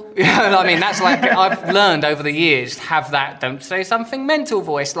mental. You know what I mean? That's like, I've learned over the years, have that don't say something mental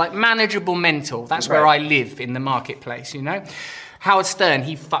voice, like manageable mental. That's where I live in the marketplace, you know? Howard Stern,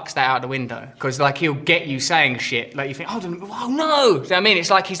 he fucks that out the window, because, like, he'll get you saying shit, like, you think, oh no! You know what I mean? It's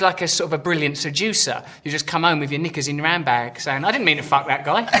like he's like a sort of a brilliant seducer. You just come home with your knickers in your handbag saying, I didn't mean to fuck that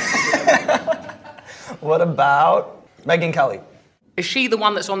guy. What about Megyn Kelly? Is she the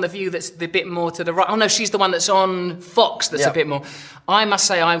one that's on The View that's the bit more to the right? Oh no, she's the one that's on Fox that's a bit more. I must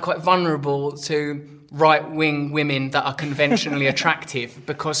say I'm quite vulnerable to right-wing women that are conventionally attractive,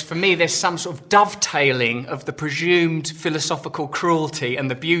 because for me there's some sort of dovetailing of the presumed philosophical cruelty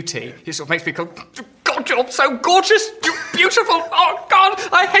and the beauty. It sort of makes me go, God, you're so gorgeous, you're beautiful, oh God,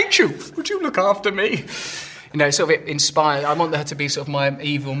 I hate you, would you look after me? You know, sort of inspired. I want her to be sort of my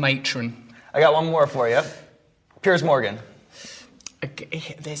evil matron. I got one more for you. Piers Morgan.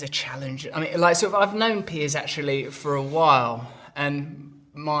 There's a challenge. I mean, like, sort of, I've known Piers actually for a while, and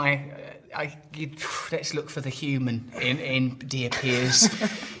let's look for the human in dear Piers.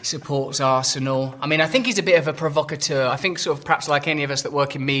 He supports Arsenal. I mean, I think he's a bit of a provocateur. I think, sort of, perhaps like any of us that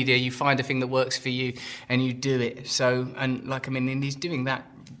work in media, you find a thing that works for you and you do it. So, and like, I mean, and he's doing that.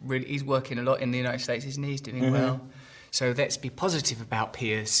 Really, he's working a lot in the United States, isn't he? He's doing well. So let's be positive about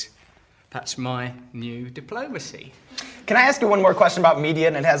Piers. That's my new diplomacy. Can I ask you one more question about media,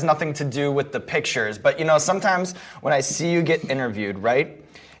 and it has nothing to do with the pictures, but, you know, sometimes when I see you get interviewed, right,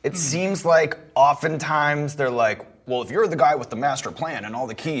 it seems like oftentimes they're like, well, if you're the guy with the master plan and all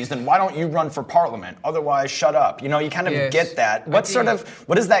the keys, then why don't you run for parliament? Otherwise, shut up. You know, you kind of get that. What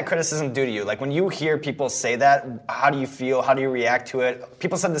does that criticism do to you? Like, when you hear people say that, how do you feel? How do you react to it?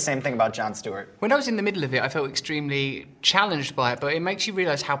 People said the same thing about Jon Stewart. When I was in the middle of it, I felt extremely challenged by it, but it makes you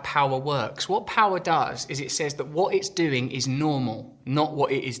realise how power works. What power does is it says that what it's doing is normal, not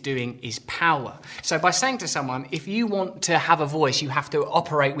what it is doing is power. So by saying to someone, if you want to have a voice, you have to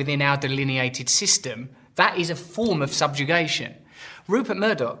operate within our delineated system, that is a form of subjugation. Rupert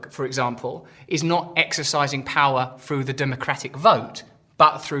Murdoch, for example, is not exercising power through the democratic vote,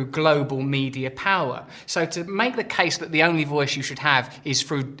 but through global media power. So to make the case that the only voice you should have is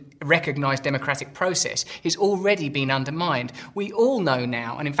through recognised democratic process is already been undermined. We all know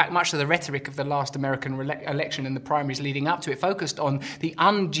now, and in fact much of the rhetoric of the last American election and the primaries leading up to it focused on the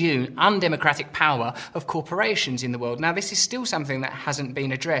undue, undemocratic power of corporations in the world. Now, this is still something that hasn't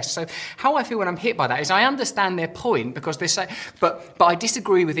been addressed. So how I feel when I'm hit by that is I understand their point, because they say, but I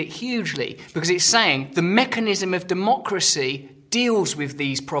disagree with it hugely, because it's saying the mechanism of democracy deals with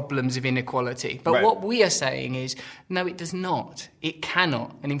these problems of inequality. But what we are saying is, no, it does not. It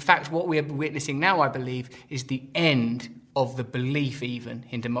cannot. And in fact, what we are witnessing now, I believe, is the end of the belief even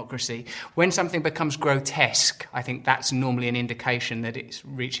in democracy. When something becomes grotesque, I think that's normally an indication that it's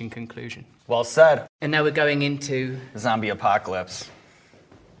reaching conclusion. Well said. And now we're going into zombie apocalypse.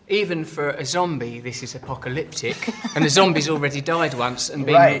 Even for a zombie, this is apocalyptic. And the zombie's already died once and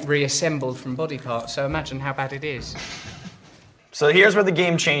been reassembled from body parts. So imagine how bad it is. So here's where the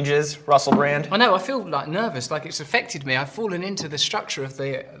game changes, Russell Brand. I know, I feel like nervous, like it's affected me. I've fallen into the structure of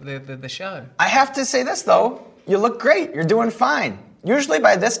the show. I have to say this, though. You look great. You're doing fine. Usually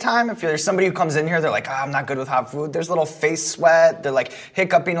by this time, if there's somebody who comes in here, they're like, I'm not good with hot food. There's a little face sweat. They're like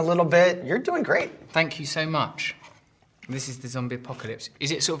hiccuping a little bit. You're doing great. Thank you so much. This is the zombie apocalypse.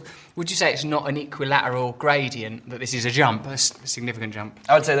 Is it sort of, would you say it's not an equilateral gradient, that this is a jump, a significant jump?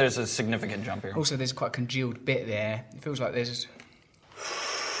 I would say there's a significant jump here. Also, there's quite a congealed bit there. It feels like there's...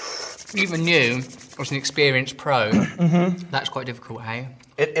 Even you, as an experienced pro, that's quite difficult, hey?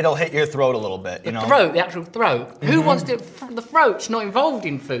 It'll hit your throat a little bit, you know? The actual throat. Who wants to... The throat's not involved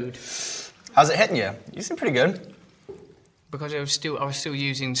in food. How's it hitting you? You seem pretty good. Because I was still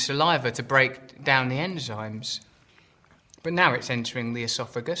using saliva to break down the enzymes. But now it's entering the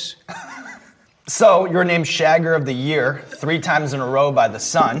esophagus. So, you're named Shagger of the Year 3 times in a row by The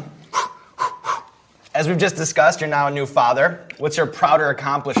Sun. As we've just discussed, you're now a new father. What's your prouder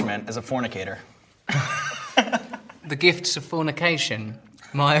accomplishment as a fornicator? The gifts of fornication.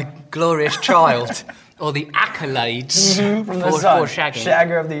 my glorious child, or the accolades From the Sun, for shagging.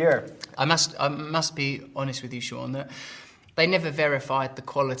 Shagger of the Year. I must be honest with you, Sean, that they never verified the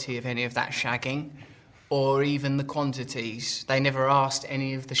quality of any of that shagging or even the quantities. They never asked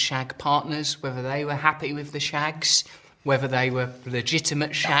any of the shag partners whether they were happy with the shags, whether they were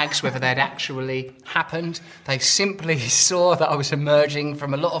legitimate shags, whether they'd actually happened. They simply saw that I was emerging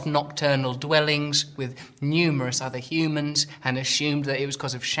from a lot of nocturnal dwellings with numerous other humans and assumed that it was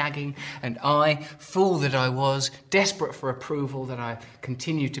because of shagging. And I, fool that I was, desperate for approval that I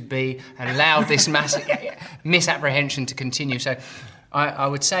continued to be, allowed this misapprehension to continue. So I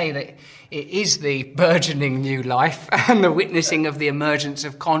would say that it is the burgeoning new life and the witnessing of the emergence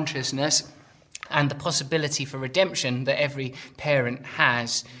of consciousness and the possibility for redemption that every parent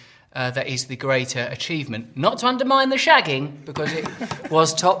has that is the greater achievement. Not to undermine the shagging, because it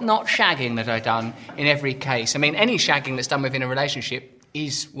was top-notch shagging that I'd done in every case. I mean, any shagging that's done within a relationship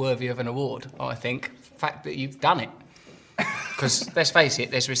is worthy of an award, I think. The fact that you've done it. Because, let's face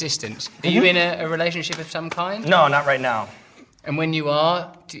it, there's resistance. Are you in a relationship of some kind? No, not right now. And when you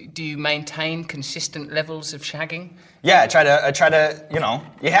are, do you maintain consistent levels of shagging? Yeah, I try to,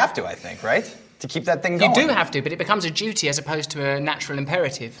 you have to, I think, right? To keep that thing going. You do have to, but it becomes a duty as opposed to a natural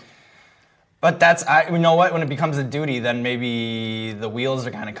imperative. But you know what? When it becomes a duty, then maybe the wheels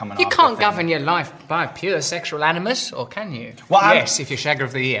are kind of coming off. You can't govern your life by pure sexual animus, or can you? Well, yes, if you're Shagger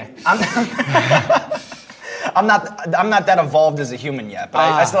of the Year. I'm not that evolved as a human yet, but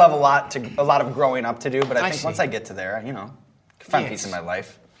I still have a lot of growing up to do. But I think once I get to there, find peace in my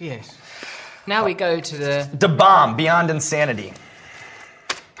life. Yes. Now we go to the bomb, Beyond Insanity.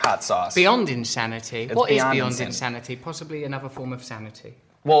 Hot sauce. Beyond insanity. What is beyond insanity? Insanity? Possibly another form of sanity.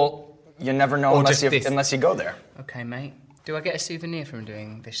 Well, you never know unless you go there. Okay, mate. Do I get a souvenir from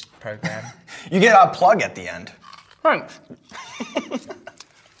doing this program? You get a plug at the end. Thanks.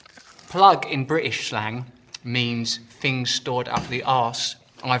 Plug in British slang means things stored up the arse,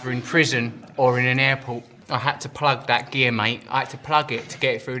 either in prison or in an airport. I had to plug that gear, mate. I had to plug it to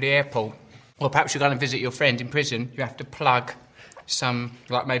get it through the airport. Or perhaps you're going to visit your friend in prison. You have to plug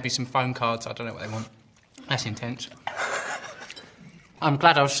maybe some phone cards. I don't know what they want. That's intense. I'm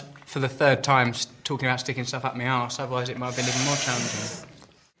glad I was, for the third time, talking about sticking stuff up my arse. Otherwise, it might have been even more challenging.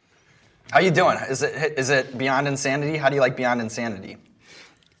 How you doing? Is it Beyond Insanity? How do you like Beyond Insanity?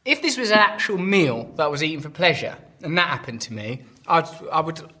 If this was an actual meal that I was eating for pleasure, and that happened to me, I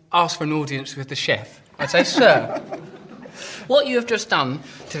would ask for an audience with the chef. I'd say, sir, what you have just done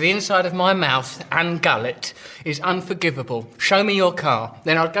to the inside of my mouth and gullet is unforgivable. Show me your car.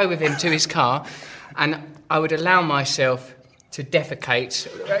 Then I'd go with him to his car, and I would allow myself to defecate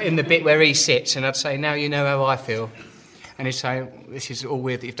in the bit where he sits, and I'd say, now you know how I feel. And he'd say, this is all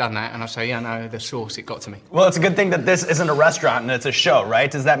weird that you've done that. And I'd say, yeah, no, the sauce, it got to me. Well, it's a good thing that this isn't a restaurant and it's a show,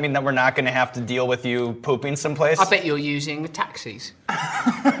 right? Does that mean that we're not going to have to deal with you pooping someplace? I bet you're using taxis.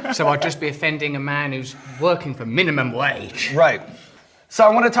 So I'd just be offending a man who's working for minimum wage. Right. So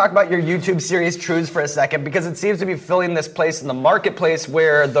I want to talk about your YouTube series, Truths, for a second, because it seems to be filling this place in the marketplace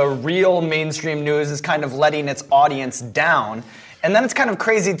where the real mainstream news is kind of letting its audience down. And then it's kind of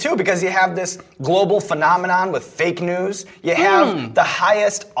crazy, too, because you have this global phenomenon with fake news. You have the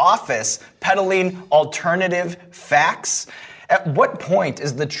highest office peddling alternative facts. At what point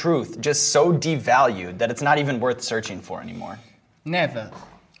is the truth just so devalued that it's not even worth searching for anymore? Never.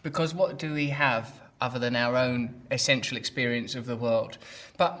 Because what do we have other than our own essential experience of the world?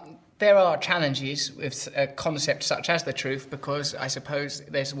 But there are challenges with a concept such as the truth, because I suppose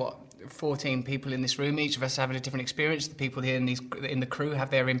there's 14 people in this room, each of us having a different experience. The people here in the crew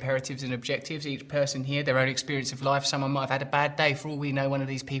have their imperatives and objectives. Each person here, their own experience of life. Someone might have had a bad day. For all we know, one of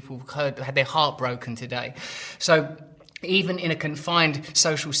these people had their heart broken today. So even in a confined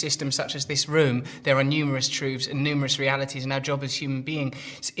social system such as this room, there are numerous truths and numerous realities, and our job as human beings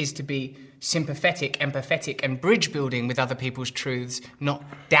is to be sympathetic, empathetic, and bridge-building with other people's truths, not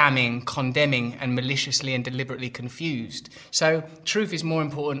damning, condemning, and maliciously and deliberately confused. So truth is more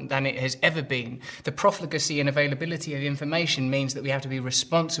important than it has ever been. The profligacy and availability of information means that we have to be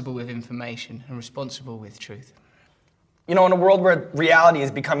responsible with information and responsible with truth. You know, in a world where reality is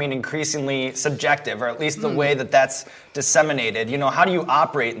becoming increasingly subjective, or at least the way that that's disseminated, how do you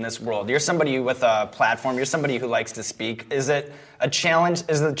operate in this world? You're somebody with a platform. You're somebody who likes to speak. Is it a challenge?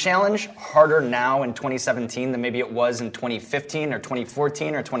 Is the challenge harder now in 2017 than maybe it was in 2015 or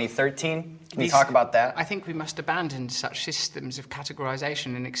 2014 or 2013? Can you talk about that? I think we must abandon such systems of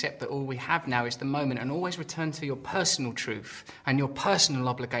categorization and accept that all we have now is the moment, and always return to your personal truth and your personal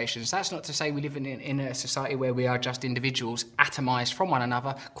obligations. That's not to say we live in a society where we are just individuals atomized from one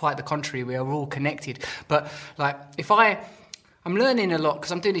another. Quite the contrary, we are all connected. But if I I'm learning a lot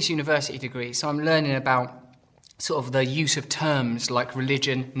because I'm doing this university degree, so I'm learning about sort of the use of terms like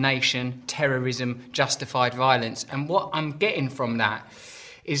religion, nation, terrorism, justified violence. And what I'm getting from that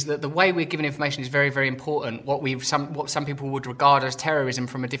is that the way we're given information is very, very important. What some people would regard as terrorism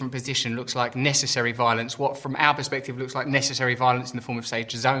from a different position looks like necessary violence. What from our perspective looks like necessary violence in the form of, say,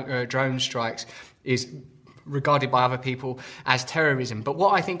 drone strikes is regarded by other people as terrorism. But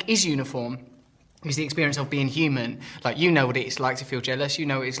what I think is uniform is the experience of being human. Like, you know what it's like to feel jealous, you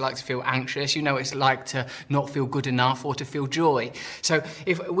know what it's like to feel anxious, you know what it's like to not feel good enough or to feel joy. So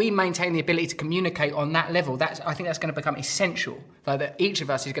if we maintain the ability to communicate on that level, I think that's going to become essential. Like, that each of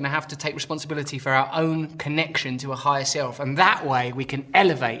us is going to have to take responsibility for our own connection to a higher self, and that way we can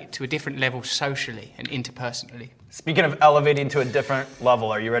elevate to a different level socially and interpersonally. Speaking of elevating to a different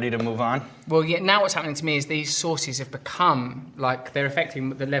level, are you ready to move on? Well, yeah, now what's happening to me is these sources have become, like, they're affecting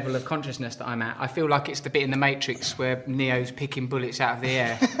the level of consciousness that I'm at. I feel like it's the bit in the Matrix where Neo's picking bullets out of the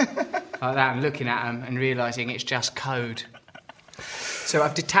air, like that, and looking at them and realising it's just code. So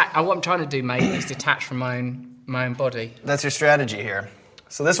I've detached. What I'm trying to do, mate, is detach from my own body. That's your strategy here.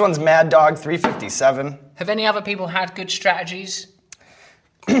 So this one's Mad Dog 357. Have any other people had good strategies?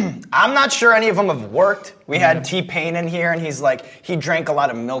 I'm not sure any of them have worked. We had T-Pain in here, and he's like, he drank a lot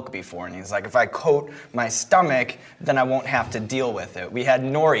of milk before, and he's like, if I coat my stomach, then I won't have to deal with it. We had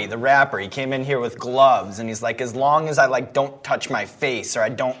Nori, the rapper. He came in here with gloves, and he's like, as long as I, like, don't touch my face, or I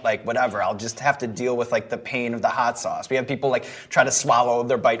don't, like, whatever, I'll just have to deal with, like, the pain of the hot sauce. We have people, like, try to swallow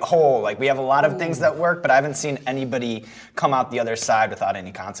their bite whole. Like, we have a lot of things that work, but I haven't seen anybody come out the other side without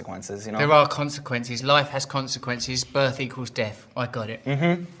any consequences, you know? There are consequences. Life has consequences. Birth equals death. I got it.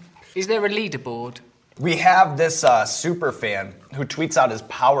 Mm-hmm. Is there a leaderboard? We have this super fan who tweets out his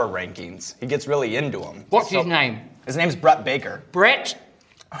power rankings. He gets really into them. What's his name? His name's Brett Baker. Brett,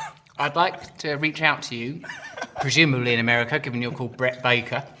 I'd like to reach out to you, presumably in America, given you're called Brett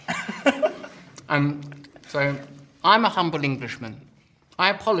Baker. So, I'm a humble Englishman. I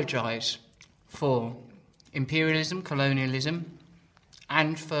apologise for imperialism, colonialism,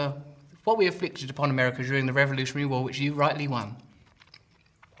 and for what we inflicted upon America during the Revolutionary War, which you rightly won.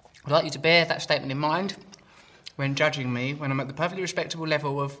 I'd like you to bear that statement in mind when judging me when I'm at the perfectly respectable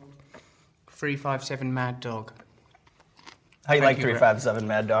level of 357 Mad Dog. How you like 357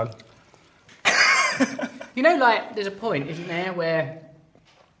 Mad Dog? You know, like, there's a point, isn't there, where,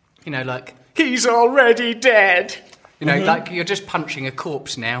 you know, like, he's already dead. You know, like, you're just punching a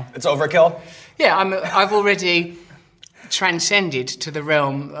corpse now. It's overkill? Yeah, I've already transcended to the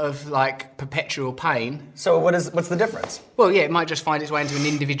realm of, like, perpetual pain. So what's the difference? Well, yeah, it might just find its way into an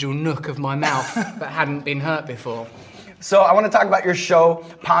individual nook of my mouth that hadn't been hurt before. So I want to talk about your show,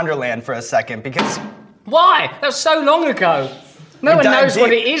 Ponderland, for a second, because... Why? That was so long ago. No one knows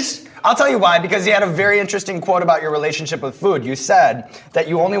what it is. I'll tell you why, because you had a very interesting quote about your relationship with food. You said that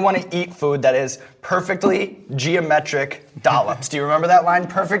you only want to eat food that is perfectly geometric dollops. Do you remember that line?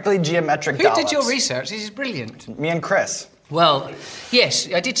 Perfectly geometric dollops. Who did your research? This is brilliant. Me and Chris. Well, yes,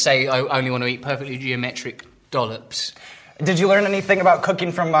 I did say I only want to eat perfectly geometric dollops. Did you learn anything about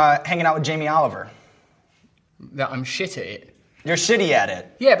cooking from hanging out with Jamie Oliver? That I'm shit at it. You're shitty at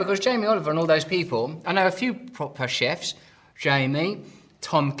it. Yeah, because Jamie Oliver and all those people, I know a few proper chefs. Jamie,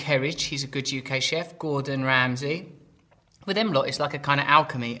 Tom Kerridge, he's a good UK chef, Gordon Ramsay. With them lot, it's like a kind of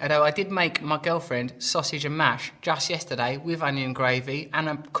alchemy. Although I did make my girlfriend sausage and mash just yesterday with onion gravy, and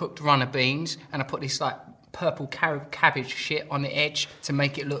I cooked runner beans, and I put this like purple cabbage shit on the edge to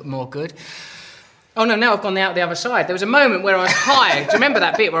make it look more good. Oh no, now I've gone out the other side. There was a moment where I was high. Do you remember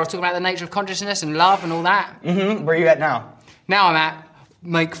that bit where I was talking about the nature of consciousness and love and all that? Mm-hmm. Where are you at now? Now I'm at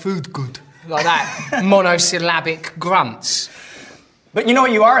make food good. Like that. Monosyllabic grunts. But you know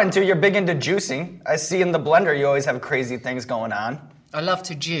what you are into? You're big into juicing. I see in the blender you always have crazy things going on. I love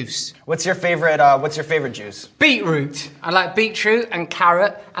to juice. What's your favorite juice? Beetroot. I like beetroot and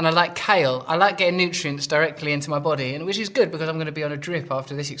carrot, and I like kale. I like getting nutrients directly into my body, and which is good because I'm going to be on a drip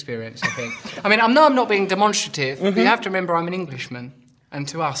after this experience, I think. I mean, I'm not being demonstrative, but you have to remember I'm an Englishman, and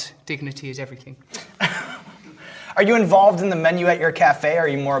to us, dignity is everything. Are you involved in the menu at your cafe, or are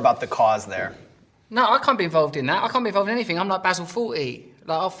you more about the cause there? No, I can't be involved in that. I can't be involved in anything. I'm like Basil Fawlty.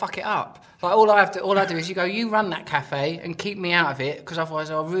 Like, I'll fuck it up. Like, all I do is you run that cafe and keep me out of it, because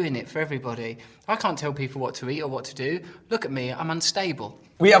otherwise I'll ruin it for everybody. I can't tell people what to eat or what to do. Look at me, I'm unstable.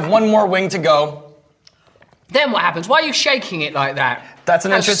 We have one more wing to go. Then what happens? Why are you shaking it like that? That's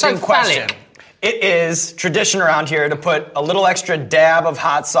an interesting question. Phallic. It is tradition around here to put a little extra dab of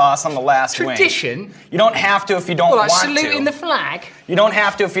hot sauce on the last wing. Tradition? You don't have to if you don't want to. Saluting the flag? You don't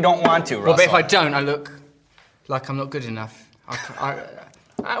have to if you don't want to, Russell. Well, but if I don't, I look like I'm not good enough.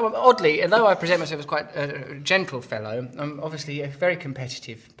 Oddly, although I present myself as quite a gentle fellow, I'm obviously a very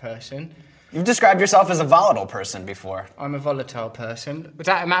competitive person. You've described yourself as a volatile person before. I'm a volatile person. What's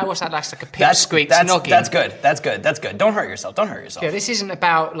that like a pipsqueak noggin? That's good. Don't hurt yourself. Yeah, this isn't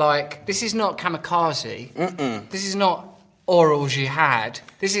about, this is not kamikaze. This is not oral jihad.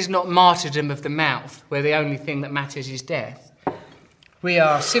 This is not martyrdom of the mouth, where the only thing that matters is death. We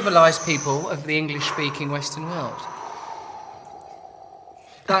are civilised people of the English-speaking Western world.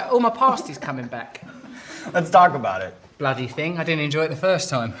 All my past is coming back. Let's talk about it. Bloody thing. I didn't enjoy it the first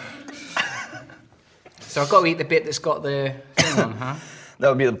time. So I've got to eat the bit that's got the thing on, huh? That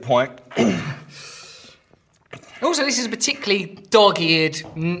would be the point. Also, this is a particularly dog-eared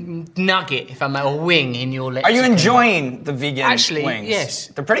nugget, if I may, or wing in your lexicon. Are you enjoying the vegan Actually, wings? yes.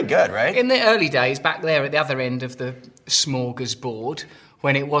 They're pretty good, right? In the early days, back there at the other end of the smorgasbord,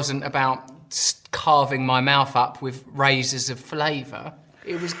 when it wasn't about carving my mouth up with razors of flavour,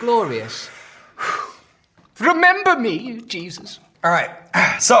 it was glorious. Remember me, Jesus. All right,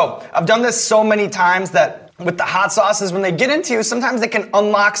 so I've done this so many times that with the hot sauces, when they get into you, sometimes they can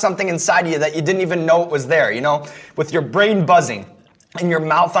unlock something inside of you that you didn't even know it was there, with your brain buzzing and your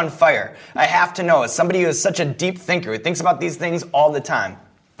mouth on fire. I have to know, as somebody who is such a deep thinker, who thinks about these things all the time,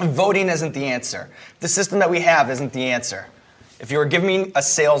 voting isn't the answer. The system that we have isn't the answer. If you were giving me a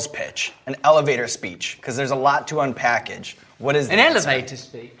sales pitch, an elevator speech, because there's a lot to unpackage, what is the answer? Elevator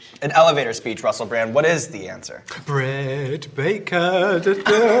speech. An elevator speech, Russell Brand. What is the answer? Brett Baker,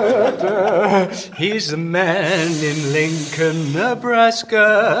 he's a man in Lincoln,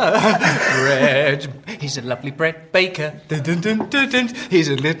 Nebraska. He's a lovely Brett Baker. He's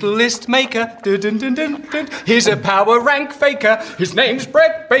a little list maker. He's a power rank faker. His name's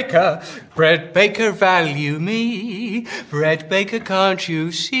Brett Baker. Brett Baker, value me. Brett Baker, can't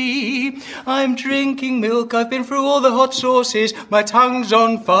you see? I'm drinking milk, I've been through all the hot sauces. My tongue's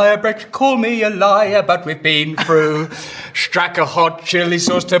on fire, Brett, call me a liar, but we've been through Stracker hot chili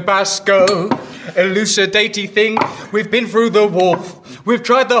sauce Tabasco, elucidatey thing. We've been through the wolf. We've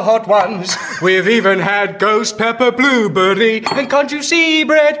tried the hot ones. We've even had ghost pepper blueberry. And can't you see,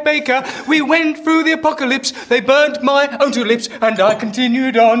 Brett Baker? We went through the apocalypse. They burnt my own two lips, and I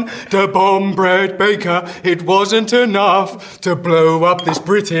continued on to bomb Brett Baker. It wasn't enough to blow up this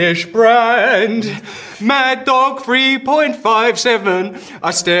British brand. Mad Dog 3.57.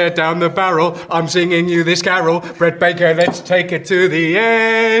 I stared down the barrel. I'm singing you this carol. Brett Baker, let's take it to the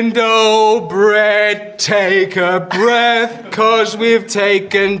end. Oh, Brett, take a breath, 'cause we've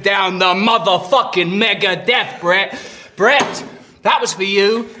taken down the motherfucking Megadeth, Brett. Brett, that was for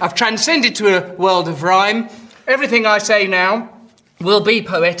you. I've transcended to a world of rhyme. Everything I say now will be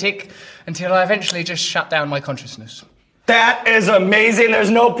poetic until I eventually just shut down my consciousness. That is amazing.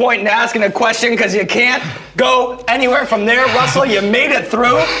 There's no point in asking a question because you can't go anywhere from there. Russell, you made it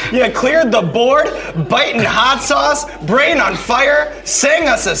through. You cleared the board, biting hot sauce, brain on fire, sang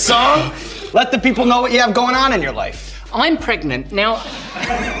us a song. Let the people know what you have going on in your life. I'm pregnant. Now,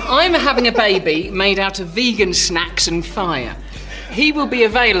 I'm having a baby made out of vegan snacks and fire. He will be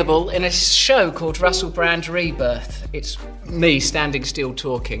available in a show called Russell Brand Rebirth. It's me standing still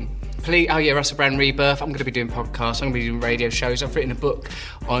talking. Please, Russell Brand Rebirth. I'm going to be doing podcasts. I'm going to be doing radio shows. I've written a book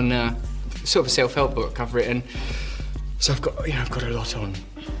on sort of a self-help book I've written. So I've got a lot on.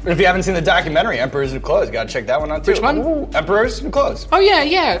 If you haven't seen the documentary, Emperor's New Clothes, you got to check that one out too. Which one? Ooh, Emperor's New Clothes. Oh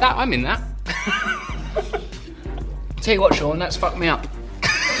yeah, I'm in that. Tell you what, Sean, that's fucked me up.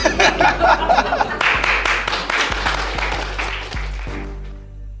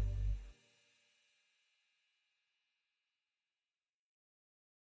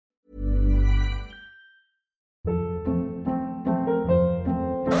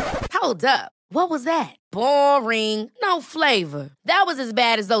 Hold up. What was that? Boring. No flavor. That was as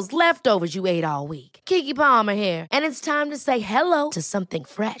bad as those leftovers you ate all week. Keke Palmer here, and it's time to say hello to something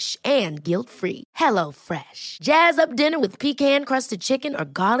fresh and guilt-free. Hello Fresh. Jazz up dinner with pecan-crusted chicken or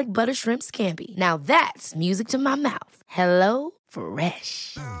garlic butter shrimp scampi. Now that's music to my mouth. Hello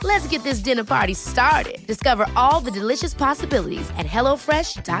Fresh. Let's get this dinner party started. Discover all the delicious possibilities at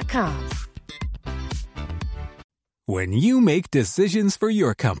HelloFresh.com. When you make decisions for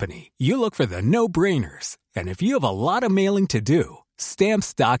your company, you look for the no-brainers. And if you have a lot of mailing to do,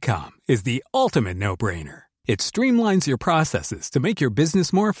 Stamps.com is the ultimate no-brainer. It streamlines your processes to make your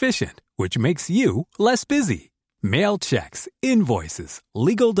business more efficient, which makes you less busy. Mail checks, invoices,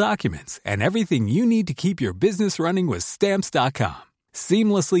 legal documents, and everything you need to keep your business running with Stamps.com.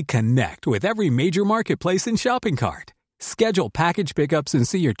 Seamlessly connect with every major marketplace and shopping cart. Schedule package pickups and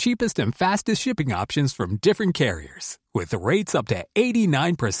see your cheapest and fastest shipping options from different carriers, with rates up to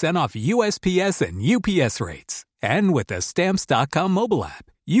 89% off USPS and UPS rates. And with the Stamps.com mobile app,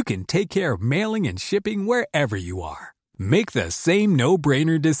 you can take care of mailing and shipping wherever you are. Make the same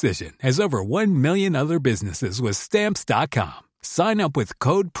no-brainer decision as over 1 million other businesses with Stamps.com. Sign up with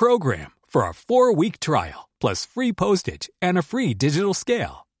Code PROGRAM for a 4-week trial, plus free postage and a free digital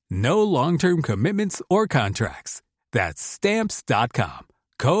scale. No long-term commitments or contracts. That's Stamps.com.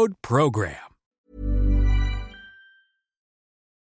 Code PROGRAM.